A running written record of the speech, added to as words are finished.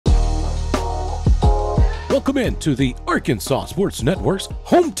Welcome in to the Arkansas Sports Network's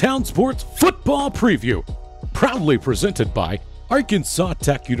Hometown Sports Football Preview, proudly presented by Arkansas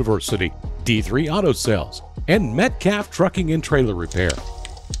Tech University, D3 Auto Sales, and Metcalf Trucking and Trailer Repair.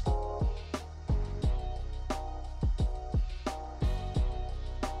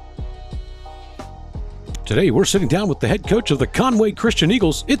 Today, we're sitting down with the head coach of the Conway Christian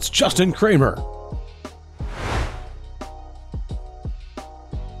Eagles. It's Justin Kramer.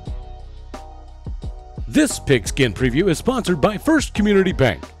 This Pigskin Preview is sponsored by First Community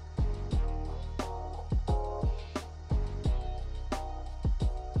Bank.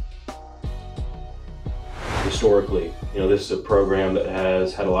 Historically, this is a program that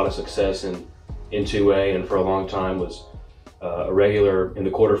has had a lot of success in 2A, and for a long time was a regular in the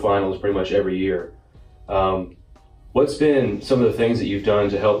quarterfinals pretty much every year. What's been some of the things that you've done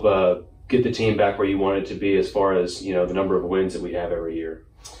to help get the team back where you want it to be as far as, the number of wins that we have every year?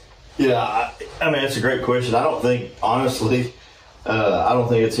 Yeah, I mean, it's a great question. I don't think, honestly, I don't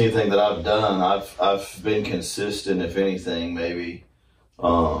think it's anything that I've done. I've been consistent, if anything, maybe,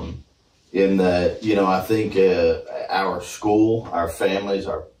 in that, I think our school, our families,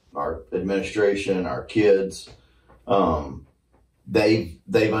 our administration, our kids,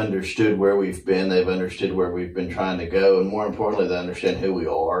 they've understood where we've been. They've understood where we've been trying to go. And more importantly, they understand who we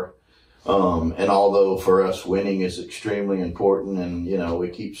are. And although for us winning is extremely important, and, we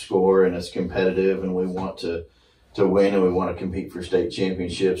keep score and it's competitive and we want to win and we want to compete for state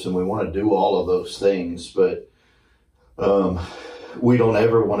championships and we want to do all of those things, but we don't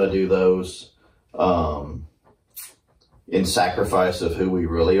ever want to do those in sacrifice of who we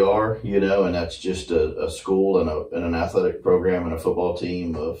really are, and that's just a school and an athletic program and a football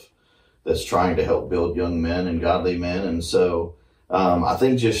team that's trying to help build young men and godly men. And so I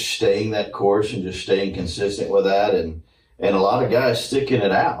think just staying that course and just staying consistent with that, and a lot of guys sticking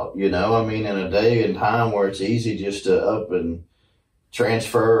it out, in a day and time where it's easy just to up and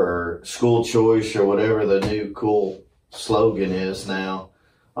transfer or school choice or whatever the new cool slogan is now.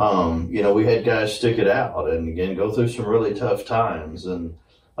 We had guys stick it out and, again, go through some really tough times, and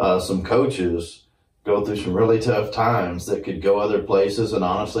some coaches go through some really tough times that could go other places and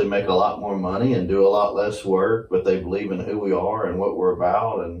honestly make a lot more money and do a lot less work, but they believe in who we are and what we're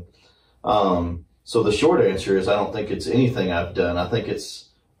about. And so the short answer is I don't think it's anything I've done. I think it's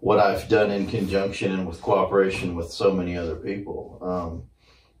what I've done in conjunction and with cooperation with so many other people.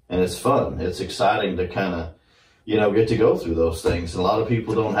 And it's fun. It's exciting to kind of, get to go through those things. And a lot of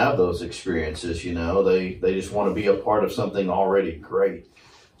people don't have those experiences, they just want to be a part of something already great.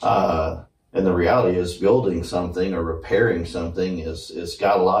 And the reality is building something or repairing something is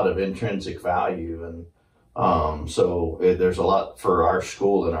got a lot of intrinsic value. And so there's a lot for our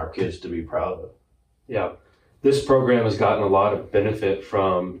school and our kids to be proud of. Yeah. This program has gotten a lot of benefit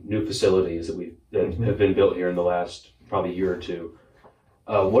from new facilities that have been built here in the last probably year or two.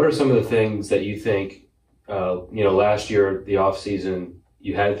 What are some of the things that you think, last year, the off season,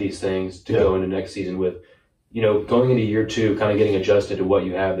 you had these things to go into next season with, going into year two, kind of getting adjusted to what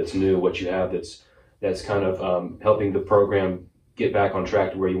you have that's new, what you have that's kind of helping the program get back on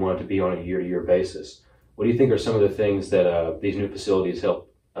track to where you want it to be on a year-to-year basis. What do you think are some of the things that these new facilities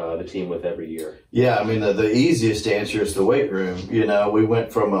help the team with every year? Yeah, I mean, the easiest answer is the weight room. We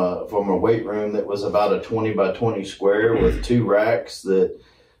went from a weight room that was about a 20 by 20 square with 2 racks that,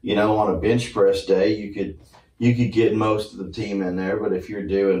 on a bench press day, you could get most of the team in there, but if you're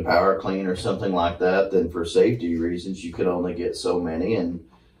doing power clean or something like that, then for safety reasons, you could only get so many, and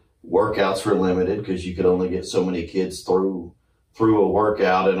workouts were limited because you could only get so many kids through a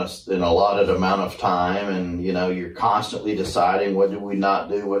workout in an allotted amount of time. And, you're constantly deciding what do we not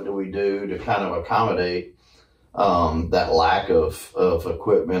do, what do we do to kind of accommodate that lack of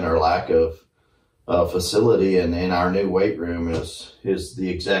equipment or lack of facility. And our new weight room is the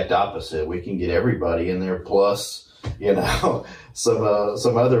exact opposite. We can get everybody in there, plus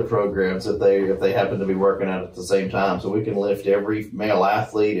some other programs if they happen to be working out at the same time. So we can lift every male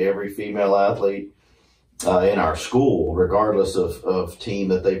athlete, every female athlete in our school, regardless of team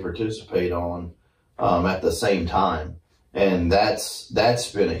that they participate on, at the same time. And that's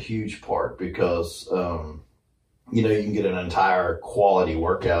been a huge part because you can get an entire quality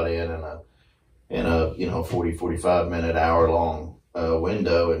workout in a 40, 45 minute, hour long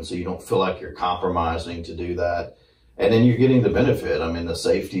window. And so you don't feel like you're compromising to do that. And then you're getting the benefit. I mean, the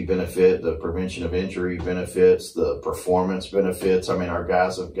safety benefit, the prevention of injury benefits, the performance benefits. I mean, our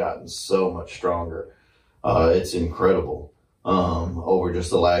guys have gotten so much stronger. It's incredible. Over just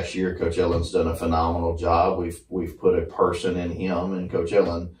the last year, Coach Ellen's done a phenomenal job. We've put a person in him, and Coach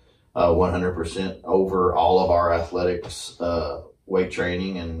Ellen 100% over all of our athletics weight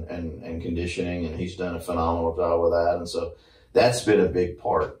training and conditioning, and he's done a phenomenal job with that. And so that's been a big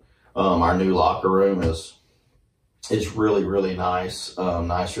part. Our new locker room is really, really nice,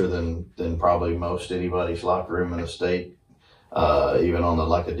 nicer than probably most anybody's locker room in the state. Even on a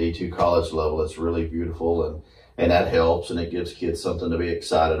D2 college level, it's really beautiful, and that helps, and it gives kids something to be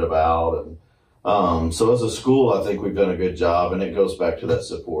excited about. And so as a school, I think we've done a good job, and it goes back to that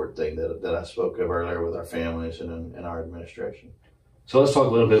support thing that I spoke of earlier with our families and our administration. So let's talk a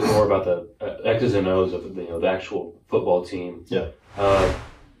little bit more about the X's and O's of the actual football team. Yeah.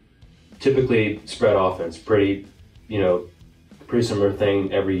 Typically spread offense, pretty similar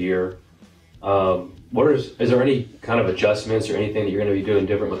thing every year. Is there any kind of adjustments or anything that you're going to be doing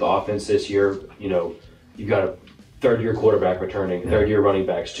different with the offense this year? You've got a third-year quarterback returning, third-year running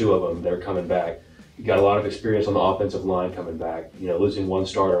backs, 2 of them, they're coming back. You've got a lot of experience on the offensive line coming back, losing 1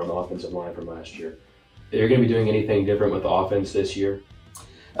 starter on the offensive line from last year. Are you going to be doing anything different with the offense this year?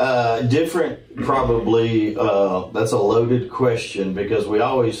 Different, probably. That's a loaded question because we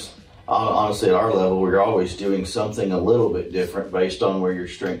always, honestly, at our level, we're always doing something a little bit different based on where your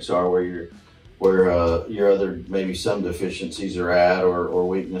strengths are, where your other maybe some deficiencies are at, or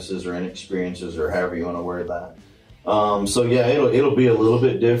weaknesses or inexperiences, or however you want to word that. So yeah, it'll be a little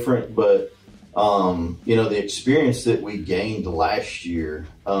bit different, but the experience that we gained last year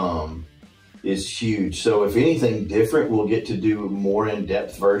is huge. So if anything different, we'll get to do a more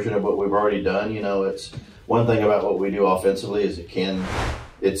in-depth version of what we've already done. It's one thing about what we do offensively is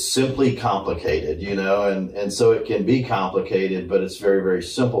it's simply complicated, and so it can be complicated, but it's very, very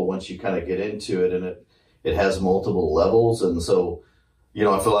simple once you kind of get into it, and it has multiple levels. And so,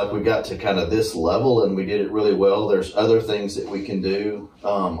 I feel like we got to kind of this level and we did it really well. There's other things that we can do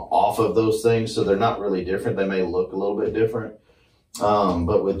off of those things, so they're not really different. They may look a little bit different.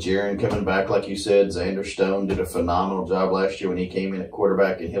 But with Jaron coming back, like you said, Xander Stone did a phenomenal job last year when he came in at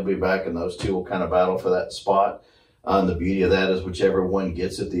quarterback, and he'll be back, and those 2 will kind of battle for that spot. The beauty of that is whichever one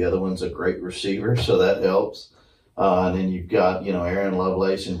gets it, the other one's a great receiver, so that helps. And then you've got, Aaron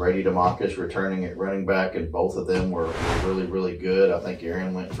Lovelace and Brady DeMarcus returning at running back, and both of them were really, really good. I think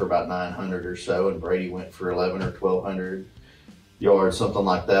Aaron went for about 900 or so, and Brady went for 11 or 1,200 yards, something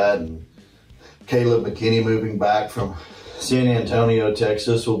like that. And Caleb McKinney moving back from San Antonio,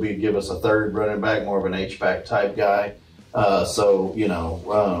 Texas, will give us a third running back, more of an H-back type guy. So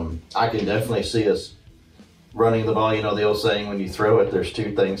I can definitely see us running the ball. The old saying, when you throw it, there's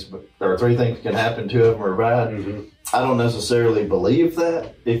 3 things can happen, 2 of them are bad. Mm-hmm. I don't necessarily believe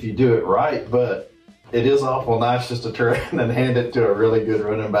that if you do it right, but it is awful nice just to turn and hand it to a really good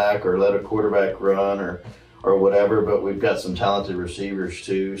running back, or let a quarterback run, or whatever. But we've got some talented receivers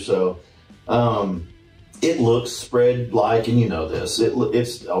too. So it looks spread-like, and this.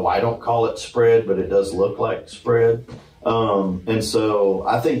 I don't call it spread, but it does look like spread. And so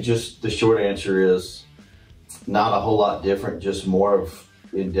I think just the short answer is not a whole lot different, just more of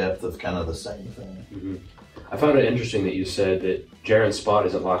in depth of kind of the same thing. Mm-hmm. I found it interesting that you said that Jaron's spot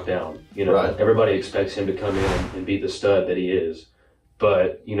isn't locked down. Right. Everybody expects him to come in and be the stud that he is.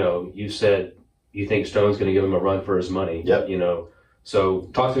 But, you said you think Stone's going to give him a run for his money. Yep. So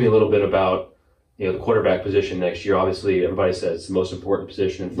talk to me a little bit about, the quarterback position next year. Obviously, everybody says it's the most important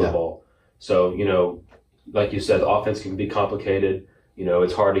position in football. Yeah. So, like you said, the offense can be complicated.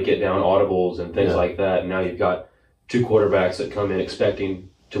 It's hard to get down audibles and things like that. And now you've got 2 quarterbacks that come in expecting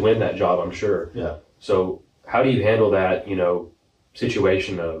to win that job, I'm sure. Yeah. So how do you handle that,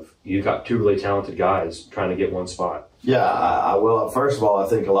 situation of you've got 2 really talented guys trying to get one spot? Yeah, well, first of all, I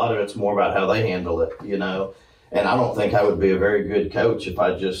think a lot of it's more about how they handle it, And I don't think I would be a very good coach if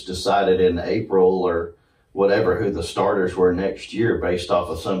I just decided in April or whatever who the starters were next year based off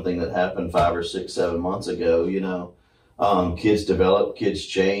of something that happened 5 or 6, 7 months ago, Kids develop, kids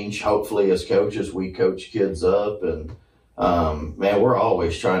change. Hopefully, as coaches, we coach kids up. And, we're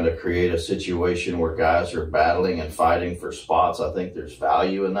always trying to create a situation where guys are battling and fighting for spots. I think there's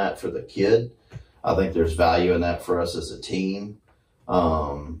value in that for the kid. I think there's value in that for us as a team.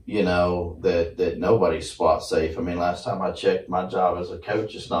 That nobody's spot safe. Last time I checked, my job as a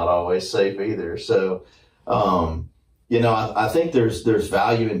coach is not always safe either. So, I think there's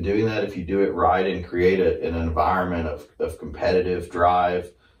value in doing that if you do it right and create an environment of competitive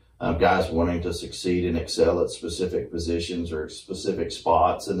drive, guys wanting to succeed and excel at specific positions or specific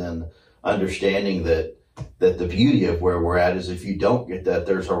spots, and then understanding that the beauty of where we're at is if you don't get that,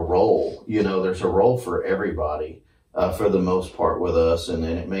 there's a role. There's a role for everybody for the most part with us, and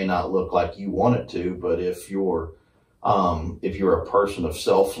it may not look like you want it to, but if you're a person of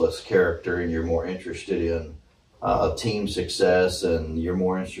selfless character and you're more interested in team success and you're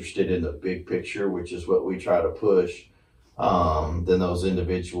more interested in the big picture, which is what we try to push, then those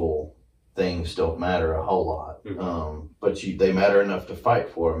individual things don't matter a whole lot. Mm-hmm. But they matter enough to fight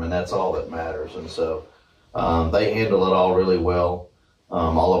for them, and that's all that matters. And so they handle it all really well.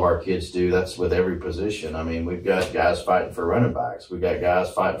 All of our kids do. That's with every position. I mean, we've got guys fighting for running backs. We've got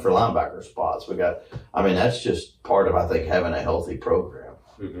guys fighting for linebacker spots. That's just part of, I think, having a healthy program.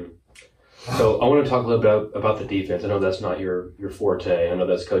 Mm-hmm. So I want to talk a little bit about the defense. I know that's not your forte. I know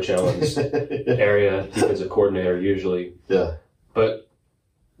that's Coach Allen's area, defensive coordinator usually. Yeah. But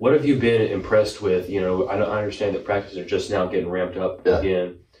what have you been impressed with? I understand that practices are just now getting ramped up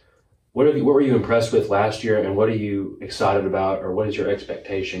again. What were you impressed with last year, and what are you excited about, or what is your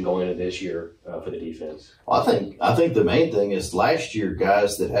expectation going into this year for the defense? Well, I think the main thing is last year,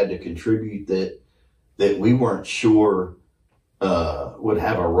 guys that had to contribute that we weren't sure would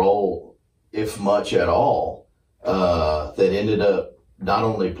have a role, if much at all, that ended up not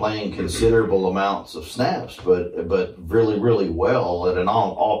only playing considerable amounts of snaps, but really, really well at an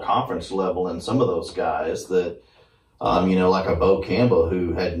all conference level. And some of those guys that, like a Bo Campbell,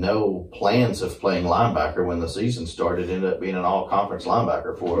 who had no plans of playing linebacker when the season started, ended up being an all-conference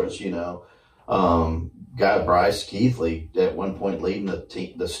linebacker for us. Guy Bryce Keithley at one point leading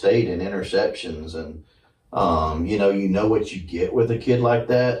the state in interceptions, and you know what you get with a kid like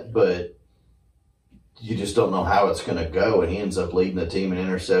that, but you just don't know how it's going to go. And he ends up leading the team in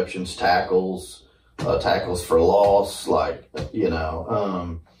interceptions, tackles for loss,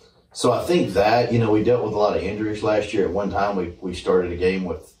 So I think that, we dealt with a lot of injuries last year. At one time, we started a game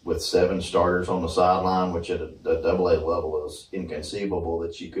with 7 starters on the sideline, which at a AA level is inconceivable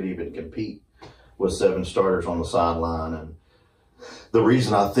that you could even compete with 7 starters on the sideline. And the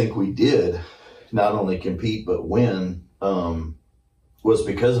reason I think we did not only compete but win was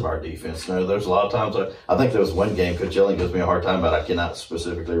because of our defense. There's a lot of times, I think there was one game, Coach Elling gives me a hard time, but I cannot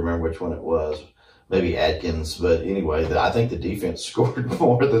specifically remember which one it was. Maybe Atkins, but anyway, I think the defense scored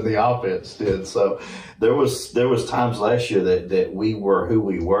more than the offense did. So there was times last year that we were who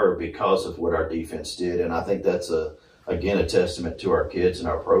we were because of what our defense did, and I think that's again a testament to our kids and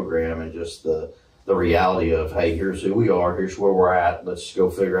our program, and just the reality of, hey, here's who we are, here's where we're at, let's go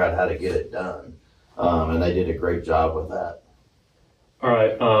figure out how to get it done. And they did a great job with that. All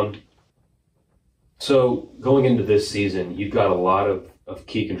right. So going into this season, you've got a lot of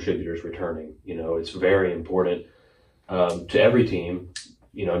key contributors returning. It's very important to every team,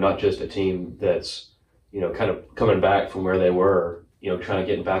 not just a team that's, kind of coming back from where they were, trying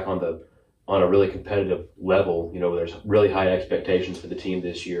to get back on a really competitive level. There's really high expectations for the team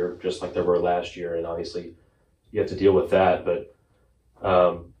this year, just like there were last year. And obviously you have to deal with that. But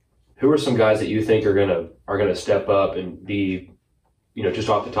who are some guys that you think are going to step up and be, just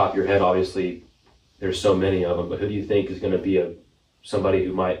off the top of your head, obviously there's so many of them, but who do you think is going to be somebody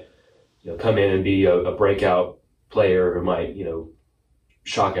who might, come in and be a breakout player who might,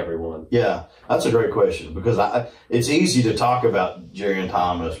 shock everyone? Yeah, that's a great question, because it's easy to talk about Jarian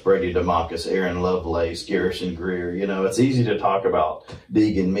Thomas, Brady DeMarcus, Aaron Lovelace, Garrison Greer. It's easy to talk about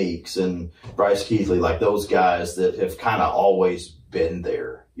Deegan Meeks and Bryce Keithley, like those guys that have kind of always been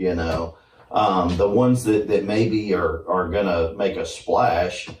there. The ones that maybe are going to make a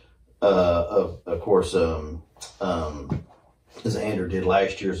splash, of course, as Andrew did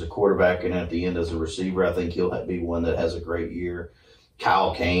last year as a quarterback and at the end as a receiver. I think he'll be one that has a great year.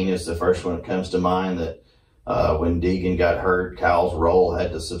 Kyle Kane is the first one that comes to mind, that when Deegan got hurt, Kyle's role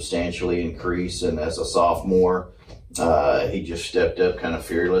had to substantially increase. And as a sophomore, he just stepped up kind of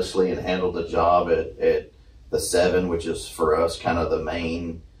fearlessly and handled the job at the 7, which is for us kind of the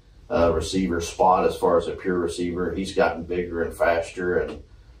main receiver spot as far as a pure receiver. He's gotten bigger and faster, and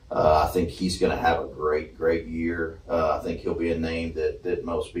I think he's going to have a great, great year. I think he'll be a name that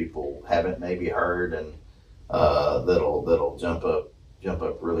most people haven't maybe heard, and that'll jump up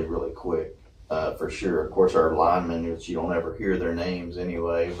really, really quick for sure. Of course, our linemen, which you don't ever hear their names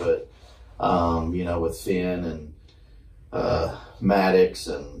anyway, but with Finn and Maddox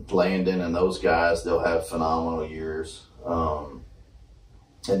and Landon and those guys, they'll have phenomenal years.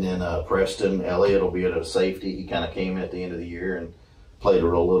 And then Preston Elliott will be at a safety. He kind of came in at the end of the year and played a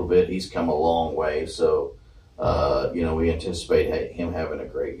little bit. He's come a long way. So, we anticipate him having a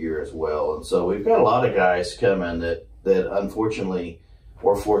great year as well. And so we've got a lot of guys coming that unfortunately,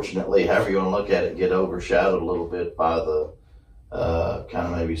 or fortunately, however you want to look at it, get overshadowed a little bit by the kind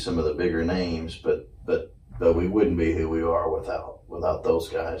of maybe some of the bigger names. But we wouldn't be who we are without those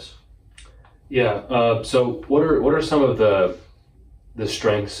guys. Yeah. So what are some of the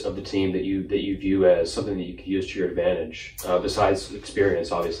strengths of the team that you view as something that you could use to your advantage, besides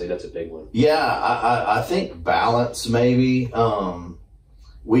experience? Obviously, that's a big one. Yeah, I think balance maybe.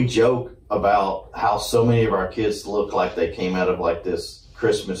 We joke about how so many of our kids look like they came out of like this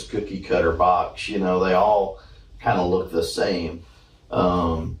Christmas cookie cutter box. You know, they all kind of look the same.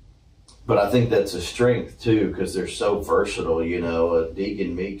 But I think that's a strength too, because they're so versatile. You know,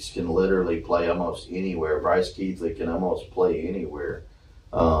 Deegan Meeks can literally play almost anywhere. Bryce Keithley can almost play anywhere.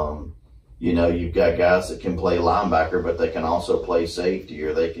 You know, you've got guys that can play linebacker, but they can also play safety,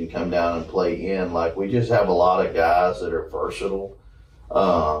 or they can come down and play in. Like, we just have a lot of guys that are versatile.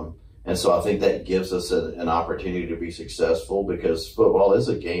 And so I think that gives us an opportunity to be successful, because football is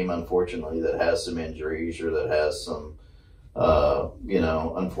a game, unfortunately, that has some injuries or that has some, you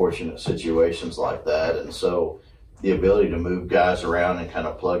know, unfortunate situations like that. And so the ability to move guys around and kind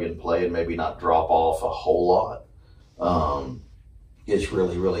of plug and play and maybe not drop off a whole lot is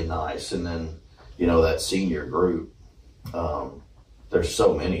really, really nice. And then, you know, that senior group, there's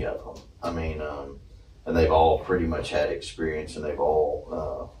so many of them. I mean, and they've all pretty much had experience, and they've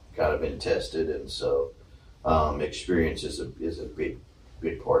all kind of been tested. And so experience is a big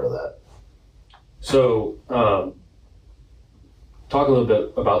part of that. So talk a little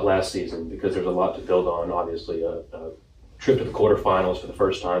bit about last season, because there's a lot to build on. Obviously, a trip to the quarterfinals for the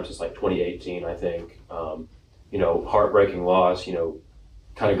first time since like 2018, I think. You know, heartbreaking loss. You know,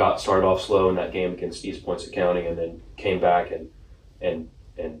 kind of got started off slow in that game against East Points County, and then came back and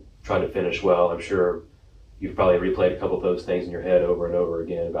tried to finish well. I'm sure you've probably replayed a couple of those things in your head over and over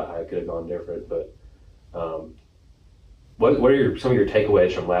again about how it could have gone different. But what are some of your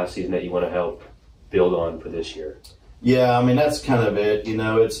takeaways from last season that you want to help build on for this year? Yeah, I mean, that's kind of it. You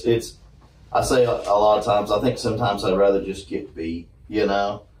know, it's I say a lot of times, I think sometimes I'd rather just get beat, you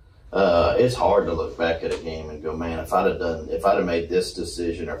know. It's hard to look back at a game and go, man, if I'd have made this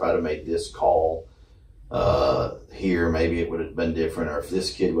decision, or if I'd have made this call here, maybe it would have been different. Or if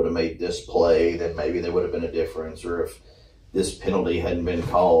this kid would have made this play, then maybe there would have been a difference. Or if this penalty hadn't been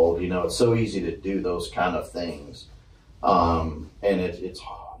called, you know, it's so easy to do those kind of things. And it's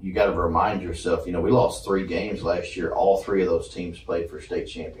you got to remind yourself, you know, we lost 3 games last year. All 3 of those teams played for state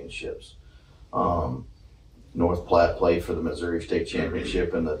championships. North Platte played for the Missouri State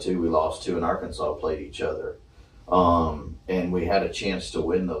Championship, and the 2 we lost to in Arkansas played each other. And we had a chance to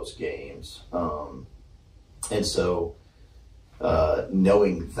win those games. And so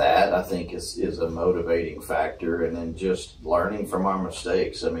knowing that, I think, is a motivating factor. And then just learning from our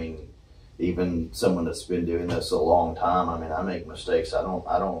mistakes. I mean, even someone that's been doing this a long time, I mean, I make mistakes. I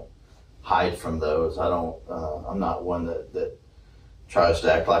don't hide from those. I'm not one that tries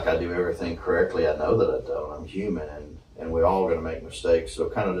to act like I do everything correctly. I know that I don't. I'm human, and we're all going to make mistakes. So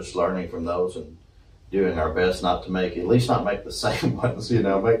kind of just learning from those and doing our best not to make the same ones, you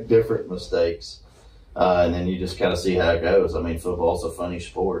know, make different mistakes. And then you just kind of see how it goes. I mean, football's a funny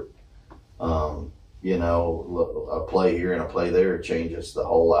sport. You know, a play here and a play there changes the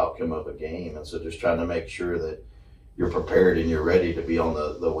whole outcome of a game. And so just trying to make sure that you're prepared and you're ready to be on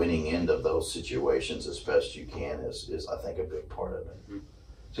the winning end of those situations as best you can is I think, a big part of it.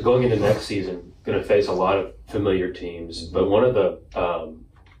 So going into next season, going to face a lot of familiar teams, but one of the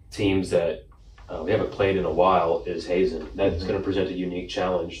teams that we haven't played in a while is Hazen. That's going to present a unique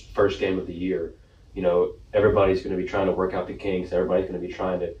challenge. First game of the year. You know, everybody's going to be trying to work out the kinks. Everybody's going to be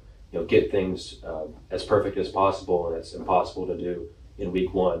trying to, you know, get things as perfect as possible, and it's impossible to do in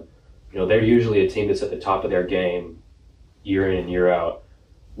week 1. You know, they're usually a team that's at the top of their game year in and year out.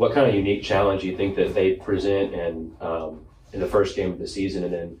 What kind of unique challenge do you think that they present and in the first game of the season,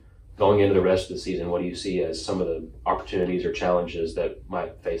 and then going into the rest of the season, what do you see as some of the opportunities or challenges that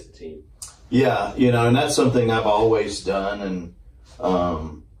might face the team? Yeah, you know, and that's something I've always done,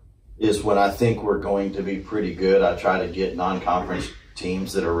 and is when I think we're going to be pretty good, I try to get non-conference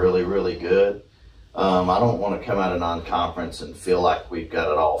teams that are really, really good. I don't want to come out of non-conference and feel like we've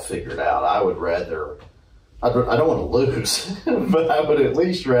got it all figured out. I would rather, I don't want to lose, but I would at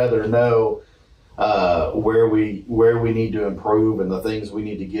least rather know where we need to improve and the things we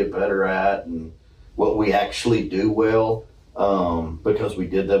need to get better at and what we actually do well, because we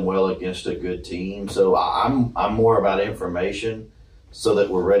did them well against a good team. So I'm more about information so that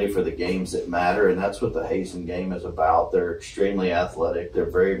we're ready for the games that matter, and that's what the Hazen game is about. They're extremely athletic. They're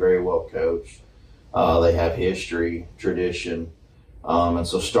very, very well coached. They have history, tradition. And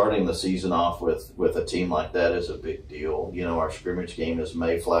so starting the season off with a team like that is a big deal. You know, our scrimmage game is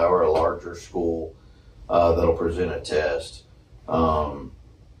Mayflower, a larger school that'll present a test. And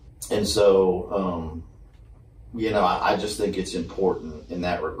so, you know, I just think it's important in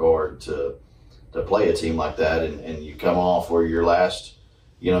that regard to play a team like that. And you come off where your last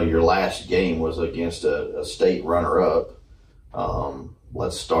game was against a state runner-up.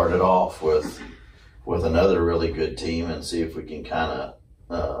 Let's start it off with another really good team and see if we can kind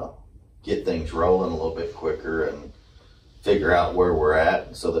of get things rolling a little bit quicker and figure out where we're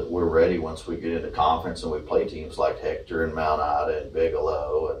at so that we're ready once we get into conference and we play teams like Hector and Mount Ida and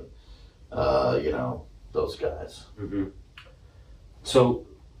Bigelow and, you know, those guys. Mm-hmm. So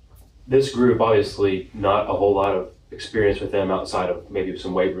this group, obviously not a whole lot of experience with them outside of maybe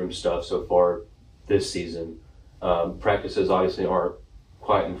some weight room stuff so far this season. Practices obviously aren't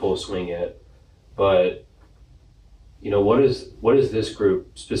quite in full swing yet, but you know, what does this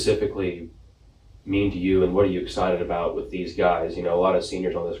group specifically mean to you, and what are you excited about with these guys? You know, a lot of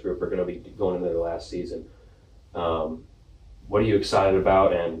seniors on this group are going to be going into their last season. What are you excited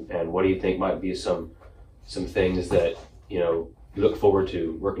about, and what do you think might be some things that, you know, you look forward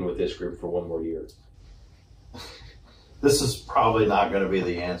to working with this group for one more year? This is probably not going to be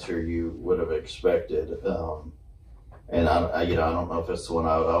the answer you would have expected. And I don't know if it's the one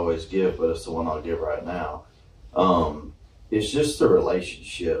I would always give, but it's the one I'll give right now. It's just the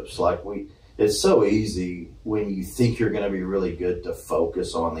relationships. It's so easy when you think you're going to be really good to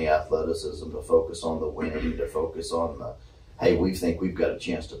focus on the athleticism, to focus on the winning, to focus on the, hey, we think we've got a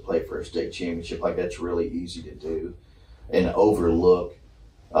chance to play for a state championship. Like, that's really easy to do and overlook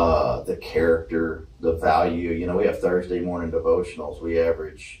the character, the value. You know, we have Thursday morning devotionals. We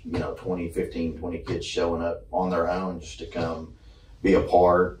average, 20 kids showing up on their own just to come be a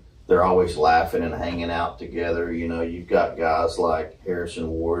part. They're always laughing and hanging out together. You know, you've got guys like Harrison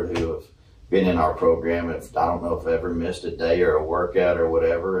Ward who have been in our program, and I don't know if ever missed a day or a workout or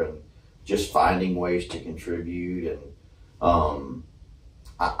whatever, and just finding ways to contribute. And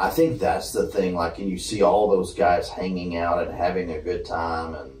I think that's the thing. Like, and you see all those guys hanging out and having a good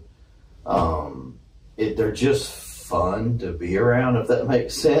time, and they're just fun to be around, if that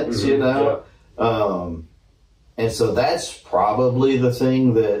makes sense. You know. Yeah. And so that's probably the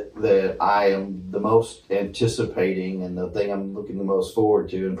thing that I am the most anticipating, and the thing I'm looking the most forward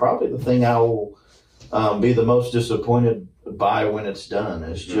to, and probably the thing I will be the most disappointed by when it's done.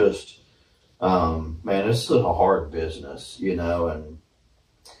 It's just, man, this is a hard business, you know, and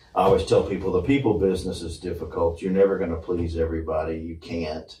I always tell people the people business is difficult. You're never going to please everybody. You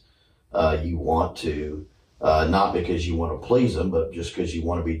can't. You want to. Not because you want to please them, but just because you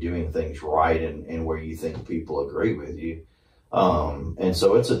want to be doing things right and where you think people agree with you. And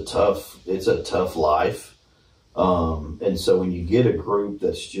so it's a tough life. And so when you get a group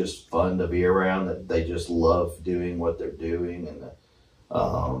that's just fun to be around, that they just love doing what they're doing, and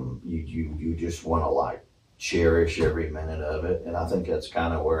you just want to cherish every minute of it. And I think that's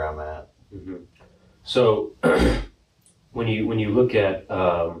kind of where I'm at. Mm-hmm. So when you look at,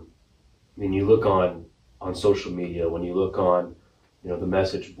 when you look on social media, when you look on, the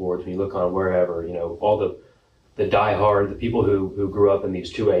message boards, when you look on wherever, all the diehard, the people who grew up in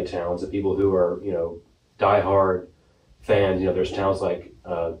these 2A towns, the people who are, diehard fans, there's towns like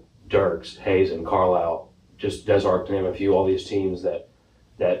Dirks, Hayes, and Carlisle, just Desark to name a few, all these teams that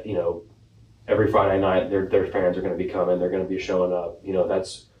every Friday night their fans are going to be coming, they're going to be showing up.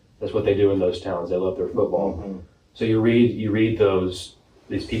 That's what they do in those towns. They love their football. Mm-hmm. So you read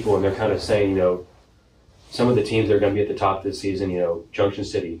these people, and they're kind of saying, some of the teams that are going to be at the top this season, Junction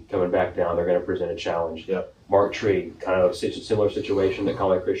City coming back down, they're going to present a challenge. Yep. Mark Tree, kind of a similar situation that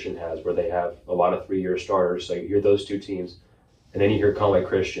Conway Christian has, where they have a lot of 3-year starters. So you hear those two teams, and then you hear Conway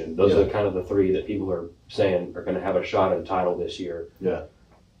Christian. Those are kind of the three that people are saying are going to have a shot at a title this year. Yeah.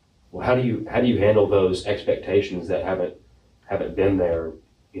 Well, how do you handle those expectations that haven't been there,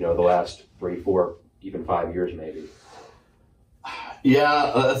 the last 3, 4, even 5 years maybe?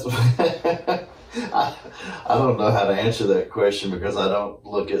 Yeah, that's. I don't know how to answer that question, because I don't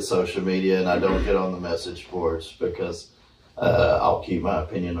look at social media and I don't get on the message boards, because I'll keep my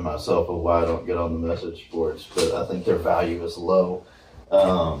opinion to myself of why I don't get on the message boards. But I think their value is low.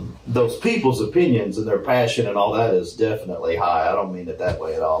 Those people's opinions and their passion and all that is definitely high. I don't mean it that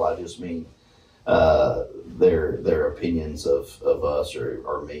way at all. I just mean their opinions of us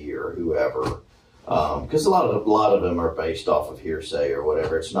or me or whoever. Because a lot of them are based off of hearsay or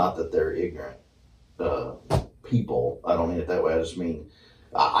whatever. It's not that they're ignorant people. I don't mean it that way. I just mean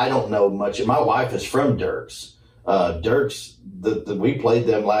I don't know much. My wife is from Dirks. Dirks, we played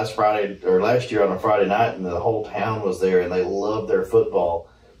them last year on a Friday night, and the whole town was there, and they loved their football.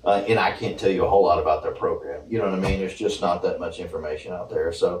 And I can't tell you a whole lot about their program. You know what I mean? There's just not that much information out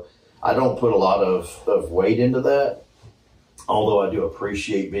there. So I don't put a lot of weight into that, although I do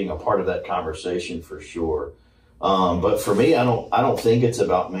appreciate being a part of that conversation for sure. But for me, I don't think it's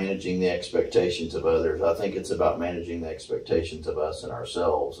about managing the expectations of others. I think it's about managing the expectations of us and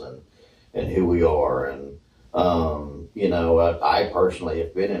ourselves and who we are. And, I personally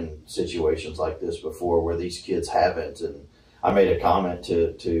have been in situations like this before where these kids haven't. And I made a comment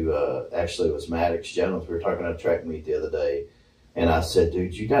to actually it was Maddox Jones. We were talking at a track meet the other day, and I said,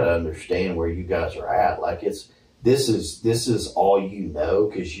 dude, you got to understand where you guys are at. Like this is all you know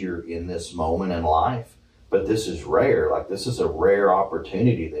because you're in this moment in life, but this is rare. Like this is a rare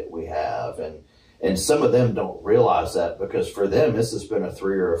opportunity that we have, and some of them don't realize that because for them this has been a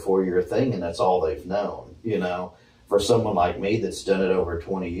 3 or a 4 year thing, and that's all they've known. You know, for someone like me that's done it over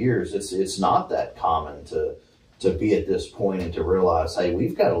 20 years, it's not that common to be at this point and to realize, hey,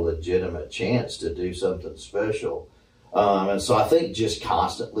 we've got a legitimate chance to do something special. And so I think just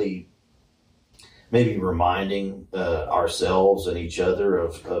constantly maybe reminding ourselves and each other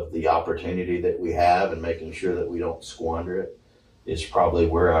of the opportunity that we have and making sure that we don't squander it is probably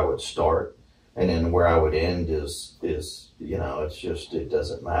where I would start. And then where I would end is you know, it's just, it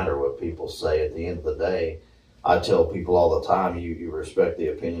doesn't matter what people say. At the end of the day, I tell people all the time, you respect the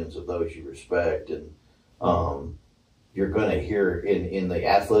opinions of those you respect. And you're going to hear in the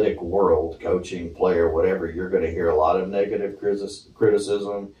athletic world, coaching, player, whatever, you're going to hear a lot of negative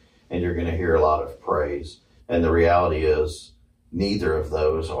criticism and you're going to hear a lot of praise. And the reality is neither of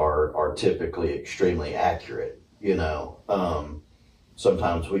those are typically extremely accurate. You know,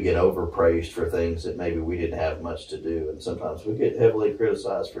 sometimes we get overpraised for things that maybe we didn't have much to do. And sometimes we get heavily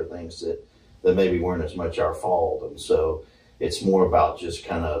criticized for things that maybe weren't as much our fault. And so it's more about just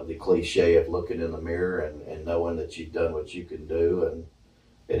kind of the cliche of looking in the mirror and knowing that you've done what you can do, and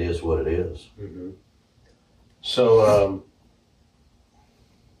it is what it is. Mm-hmm. So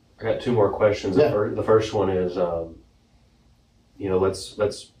I got 2 more questions. Yeah. The first one is, you know,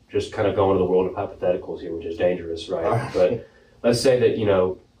 let's just kind of go into the world of hypotheticals here, which is dangerous, right? All right. But let's say that, you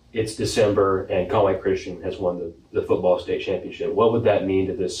know, it's December and Conway Christian has won the football state championship. What would that mean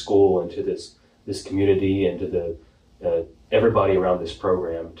to this school and to this community and to the everybody around this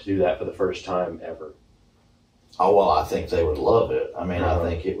program to do that for the first time ever? Oh, well, I think they would love it. I mean, I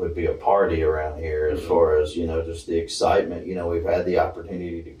think it would be a party around here as far as, you know, just the excitement. You know, we've had the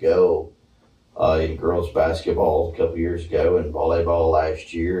opportunity to go in girls basketball a couple years ago and volleyball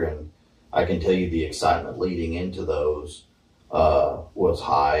last year, and I can tell you the excitement leading into those was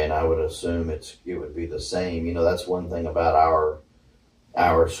high, and I would assume it would be the same. You know, that's one thing about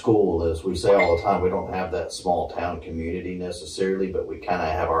our school is we say all the time we don't have that small town community necessarily, but we kind of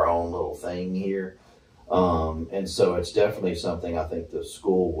have our own little thing here. And so it's definitely something I think the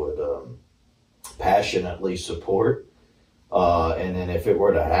school would passionately support. And then if it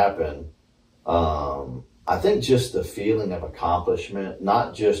were to happen, I think just the feeling of accomplishment,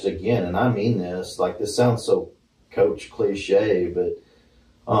 not just, again, and I mean this, like this sounds so coach cliche, but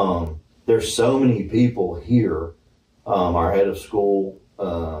there's so many people here, our head of school,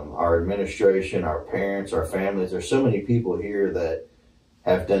 our administration, our parents, our families, there's so many people here that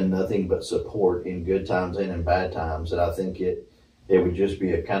have done nothing but support in good times and in bad times. And I think it would just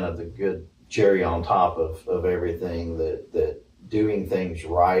be a kind of the good cherry on top of everything that doing things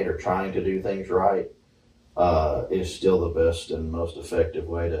right or trying to do things right is still the best and most effective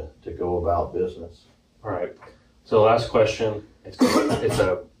way to go about business. All right. So last question, it's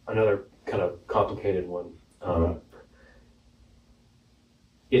another kind of complicated one.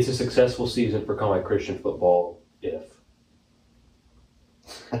 It's a successful season for Conway Christian football if?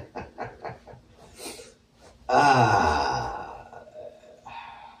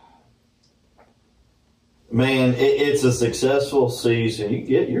 Man, it's a successful season.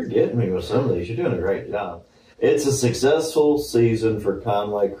 You're getting me with some of these. You're doing a great job. It's a successful season for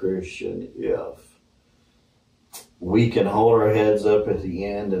Conway Christian if we can hold our heads up at the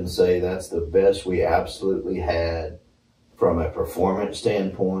end and say that's the best we absolutely had from a performance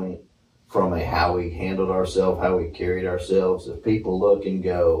standpoint, from a how we handled ourselves, how we carried ourselves. If people look and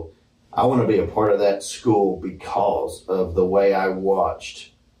go, I want to be a part of that school because of the way I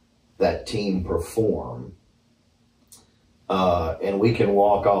watched that team perform, and we can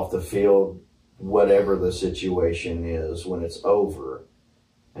walk off the field, whatever the situation is, when it's over,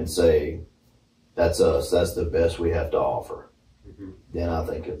 and say, that's us, that's the best we have to offer, then I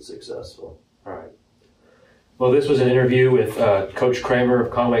think it's successful. All right. Well, this was an interview with Coach Kramer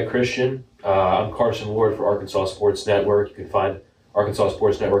of Conway Christian. I'm Carson Ward for Arkansas Sports Network. You can find Arkansas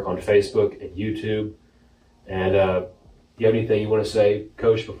Sports Network on Facebook and YouTube. And you have anything you want to say,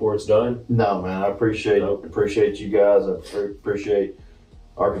 Coach, before it's done? No, man. I appreciate you guys. I appreciate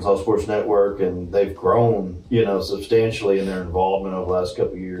Arkansas Sports Network, and they've grown, substantially in their involvement over the last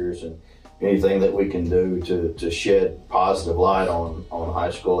couple of years. And anything that we can do to shed positive light on high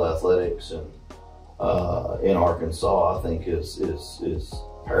school athletics and in Arkansas, I think is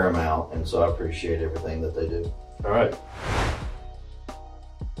paramount. And so I appreciate everything that they do. All right.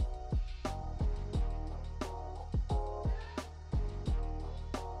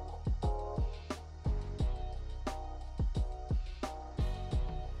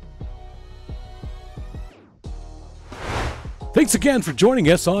 Thanks again for joining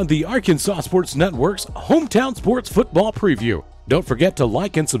us on the Arkansas Sports Network's Hometown Sports Football Preview. Don't forget to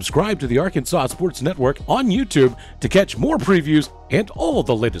like and subscribe to the Arkansas Sports Network on YouTube to catch more previews and all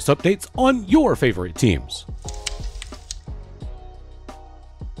the latest updates on your favorite teams.